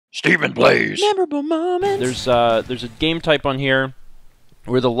StephenPlays. Memorable moments. There's a game type on here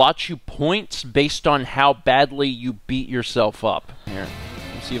where they'll lot you points based on how badly you beat yourself up. Here,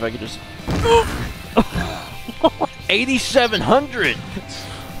 let's see if I can just 8,700.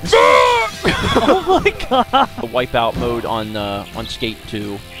 Oh my god! The Wipeout mode on Skate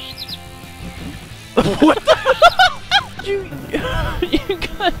 2. What the? you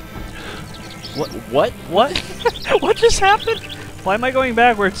got What? what just happened? Why am I going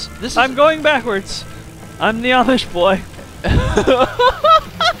backwards? I'm going backwards. I'm the Amish boy.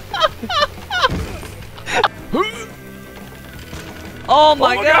 Oh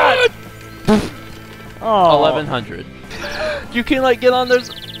my god! Oh. 1,100. You can like get on those.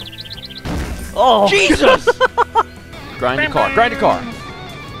 Oh Jesus! Grind a car. Grind a car.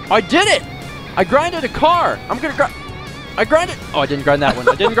 I did it! I grinded a car. I'm gonna grind. I grinded. Oh, I didn't grind that one.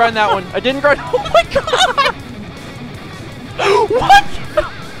 I didn't grind that one. I didn't grind. Oh my god! What?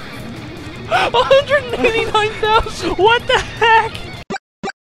 189,000. What the heck?